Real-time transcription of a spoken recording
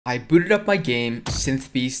I booted up my game,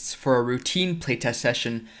 Synth Beasts, for a routine playtest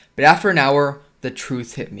session, but after an hour, the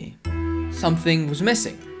truth hit me. Something was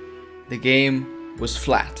missing. The game was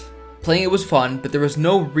flat. Playing it was fun, but there was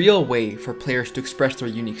no real way for players to express their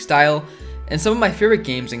unique style, and some of my favorite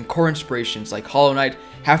games and core inspirations like Hollow Knight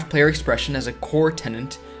have player expression as a core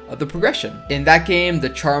tenet of the progression. In that game, the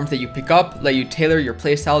charms that you pick up let you tailor your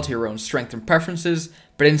playstyle to your own strength and preferences,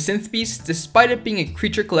 but in Synth Beasts, despite it being a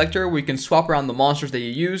creature collector where you can swap around the monsters that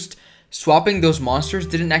you used, swapping those monsters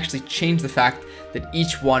didn't actually change the fact that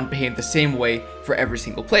each one behaved the same way for every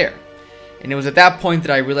single player. And it was at that point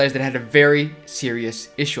that I realized that I had a very serious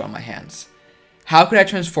issue on my hands. How could I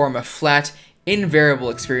transform a flat,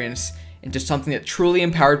 invariable experience into something that truly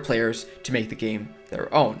empowered players to make the game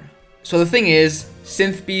their own? So the thing is,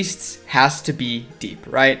 Synth Beasts has to be deep,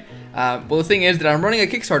 right? Well, the thing is that I'm running a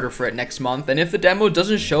Kickstarter for it next month, and if the demo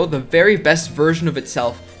doesn't show the very best version of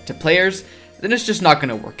itself to players, then it's just not going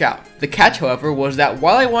to work out. The catch, however, was that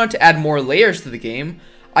while I wanted to add more layers to the game,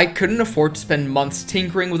 I couldn't afford to spend months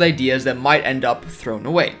tinkering with ideas that might end up thrown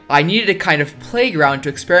away. I needed a kind of playground to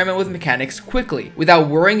experiment with mechanics quickly, without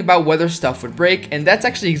worrying about whether stuff would break, and that's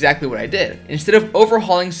actually exactly what I did. Instead of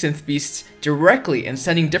overhauling Synth Beasts directly and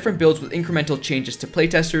sending different builds with incremental changes to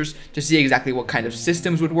playtesters to see exactly what kind of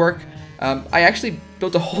systems would work, I actually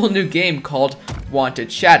built a whole new game called Wanted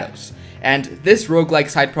Shadows. And this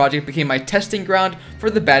roguelike side project became my testing ground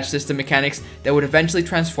for the badge system mechanics that would eventually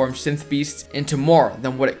transform Synth Beasts into more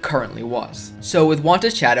than what it currently was. So with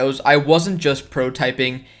Wanted Shadows, I wasn't just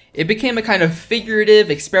prototyping. It became a kind of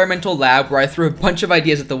figurative, experimental lab where I threw a bunch of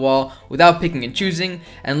ideas at the wall without picking and choosing,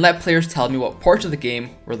 and let players tell me what parts of the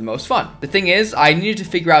game were the most fun. The thing is, I needed to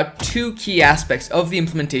figure out two key aspects of the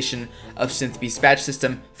implementation of Synth Beast's badge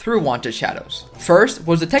system through Wanted Shadows. First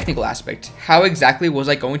was the technical aspect. How exactly was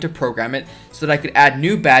I going to program it so that I could add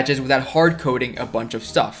new badges without hard coding a bunch of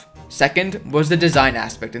stuff? Second was the design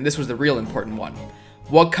aspect, and this was the real important one.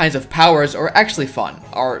 What kinds of powers are actually fun?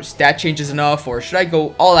 Are stat changes enough, or should I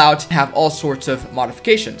go all out and have all sorts of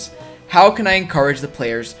modifications? How can I encourage the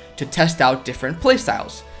players to test out different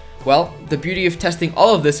playstyles? Well, the beauty of testing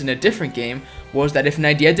all of this in a different game was that if an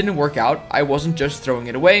idea didn't work out, I wasn't just throwing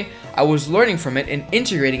it away, I was learning from it and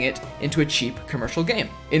integrating it into a cheap commercial game.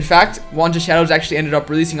 In fact, Wanted Shadows actually ended up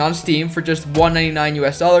releasing on Steam for just $1.99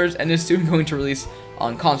 US and is soon going to release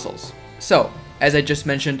on consoles. So, as I just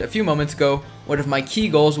mentioned a few moments ago, one of my key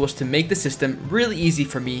goals was to make the system really easy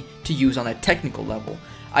for me to use on a technical level.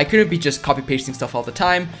 I couldn't be just copy-pasting stuff all the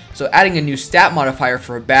time, so adding a new stat modifier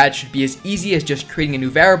for a badge should be as easy as just creating a new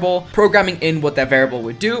variable, programming in what that variable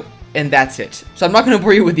would do, and that's it. So I'm not going to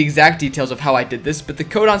bore you with the exact details of how I did this, but the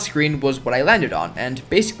code on screen was what I landed on, and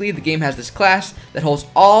basically the game has this class that holds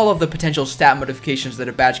all of the potential stat modifications that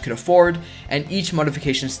a badge could afford, and each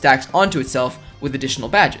modification stacks onto itself with additional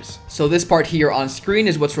badges. So this part here on screen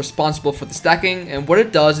is what's responsible for the stacking, and what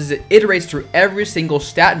it does is it iterates through every single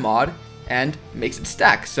stat mod and makes it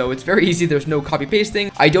stack. So it's very easy, there's no copy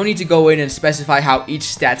pasting. I don't need to go in and specify how each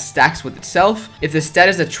stat stacks with itself. If the stat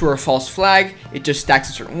is a true or false flag, it just stacks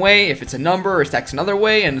a certain way. If it's a number, it stacks another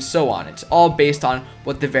way, and so on. It's all based on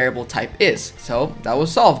what the variable type is. So that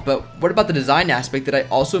was solved, but what about the design aspect that I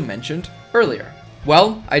also mentioned earlier?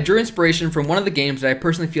 Well, I drew inspiration from one of the games that I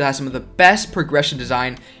personally feel has some of the best progression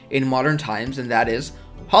design in modern times, and that is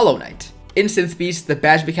Hollow Knight. In Synth Beast, the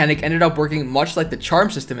badge mechanic ended up working much like the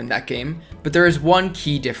charm system in that game, but there is one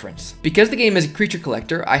key difference. Because the game is a creature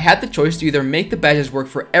collector, I had the choice to either make the badges work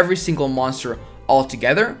for every single monster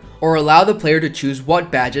altogether, or allow the player to choose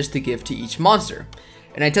what badges to give to each monster.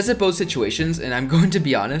 And I tested both situations, and I'm going to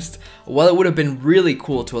be honest, while it would have been really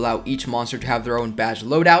cool to allow each monster to have their own badge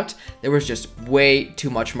loadout, there was just way too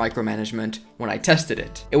much micromanagement when I tested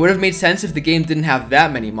it. It would have made sense if the game didn't have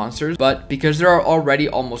that many monsters, but because there are already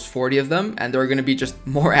almost 40 of them, and there are going to be just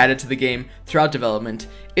more added to the game throughout development,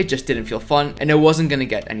 it just didn't feel fun, and it wasn't going to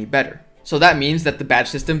get any better. So that means that the badge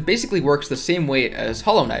system basically works the same way as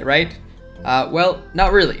Hollow Knight, right? Well,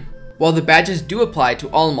 not really. While the badges do apply to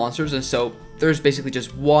all monsters, and so there's basically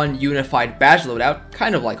just one unified badge loadout,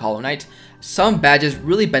 kind of like Hollow Knight, some badges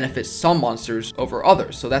really benefit some monsters over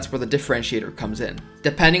others, so that's where the differentiator comes in.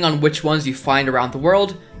 Depending on which ones you find around the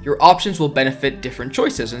world, your options will benefit different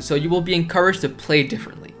choices, and so you will be encouraged to play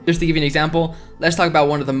differently. Just to give you an example, let's talk about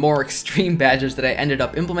one of the more extreme badges that I ended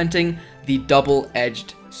up implementing, the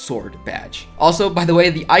double-edged sword badge. Also, by the way,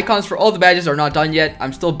 the icons for all the badges are not done yet.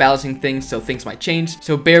 I'm still balancing things, so things might change,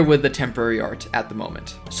 so bear with the temporary art at the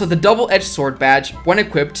moment. So the double-edged sword badge, when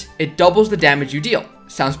equipped, it doubles the damage you deal.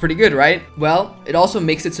 Sounds pretty good, right? Well, it also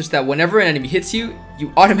makes it such that whenever an enemy hits you,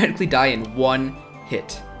 you automatically die in one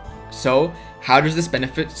hit. So how does this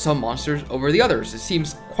benefit some monsters over the others? It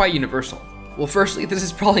seems quite universal. Well, firstly, this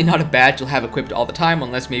is probably not a badge you'll have equipped all the time,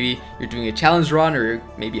 unless maybe you're doing a challenge run or you're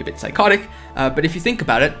maybe a bit psychotic. But if you think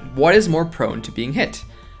about it, what is more prone to being hit?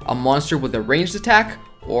 A monster with a ranged attack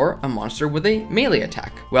or a monster with a melee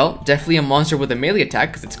attack? Well, definitely a monster with a melee attack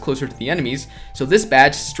because it's closer to the enemies, so this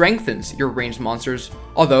badge strengthens your ranged monsters,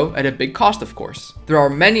 although at a big cost, of course. There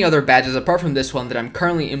are many other badges apart from this one that I'm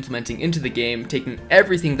currently implementing into the game, taking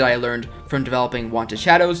everything that I learned from developing Wanted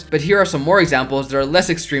Shadows, but here are some more examples that are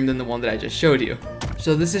less extreme than the one that I just showed you.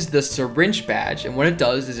 So this is the Syringe badge, and what it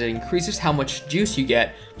does is it increases how much juice you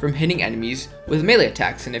get from hitting enemies with melee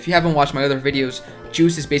attacks. And if you haven't watched my other videos,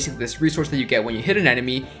 juice is basically this resource that you get when you hit an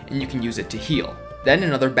enemy, and you can use it to heal. Then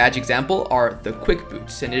another badge example are the Quick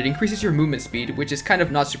Boots, and it increases your movement speed, which is kind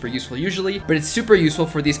of not super useful usually, but it's super useful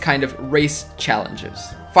for these kind of race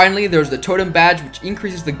challenges. Finally, there's the Totem badge, which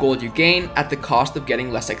increases the gold you gain at the cost of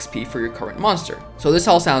getting less XP for your current monster. So this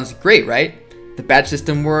all sounds great, right? The badge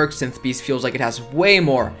system works, Synthbeast feels like it has way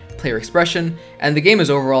more player expression, and the game is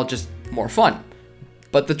overall just more fun.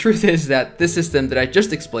 But the truth is that this system that I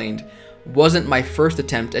just explained wasn't my first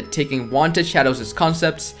attempt at taking Wanted Shadows'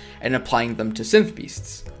 concepts and applying them to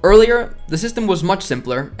Synthbeasts. Earlier, the system was much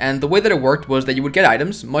simpler, and the way that it worked was that you would get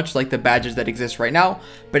items, much like the badges that exist right now,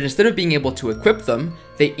 but instead of being able to equip them,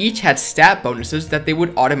 they each had stat bonuses that they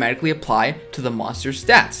would automatically apply to the monster's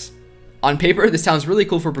stats. On paper, this sounds really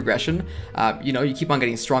cool for progression. You keep on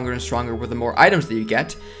getting stronger and stronger with the more items that you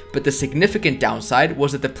get, but the significant downside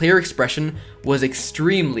was that the player expression was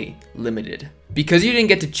extremely limited. Because you didn't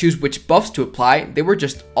get to choose which buffs to apply, they were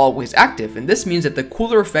just always active, and this means that the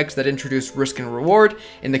cooler effects that introduce risk and reward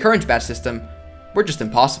in the current badge system were just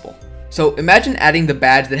impossible. So imagine adding the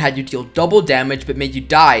badge that had you deal double damage but made you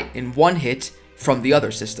die in one hit from the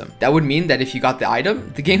other system. That would mean that if you got the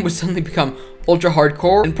item, the game would suddenly become ultra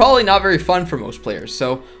hardcore and probably not very fun for most players.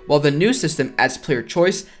 So while the new system adds player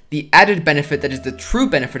choice, the added benefit that is the true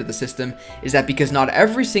benefit of the system is that because not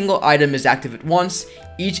every single item is active at once,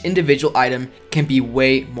 each individual item can be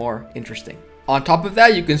way more interesting. On top of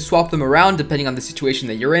that, you can swap them around depending on the situation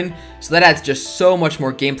that you're in, so that adds just so much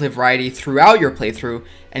more gameplay variety throughout your playthrough,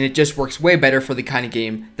 and it just works way better for the kind of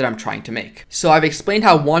game that I'm trying to make. So I've explained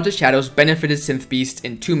how Wanted Shadows benefited Synthbeast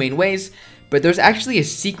in two main ways, but there's actually a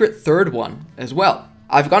secret third one as well.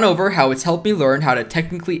 I've gone over how it's helped me learn how to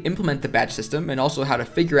technically implement the badge system and also how to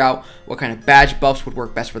figure out what kind of badge buffs would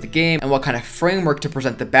work best for the game and what kind of framework to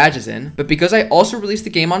present the badges in. But because I also released the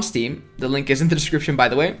game on Steam, the link is in the description by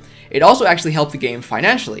the way, it also actually helped the game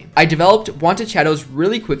financially. I developed Wanted Shadows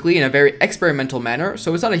really quickly in a very experimental manner,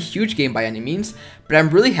 so it's not a huge game by any means, but I'm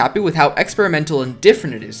really happy with how experimental and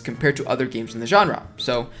different it is compared to other games in the genre.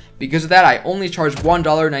 So because of that, I only charged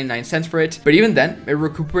 $1.99 for it, but even then, it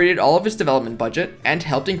recuperated all of its development budget and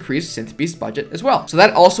helped increase Synthbeast's budget as well. So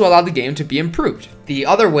that also allowed the game to be improved. The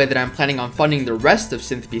other way that I'm planning on funding the rest of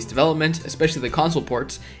Synthbeast development, especially the console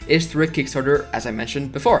ports, is through a Kickstarter, as I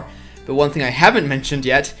mentioned before. But one thing I haven't mentioned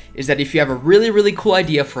yet is that if you have a really cool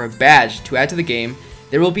idea for a badge to add to the game,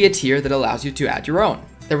 there will be a tier that allows you to add your own.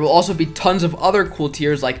 There will also be tons of other cool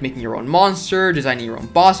tiers like making your own monster, designing your own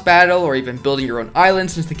boss battle, or even building your own island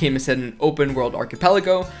since the game is set in an open world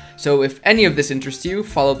archipelago. So if any of this interests you,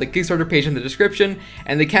 follow the Kickstarter page in the description,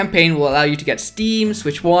 and the campaign will allow you to get Steam,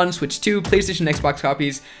 Switch 1, Switch 2, PlayStation, Xbox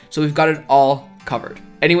copies, so we've got it all covered.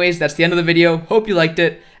 Anyways, that's the end of the video. Hope you liked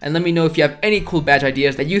it, and let me know if you have any cool badge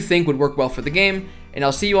ideas that you think would work well for the game, and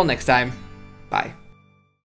I'll see you all next time. Bye.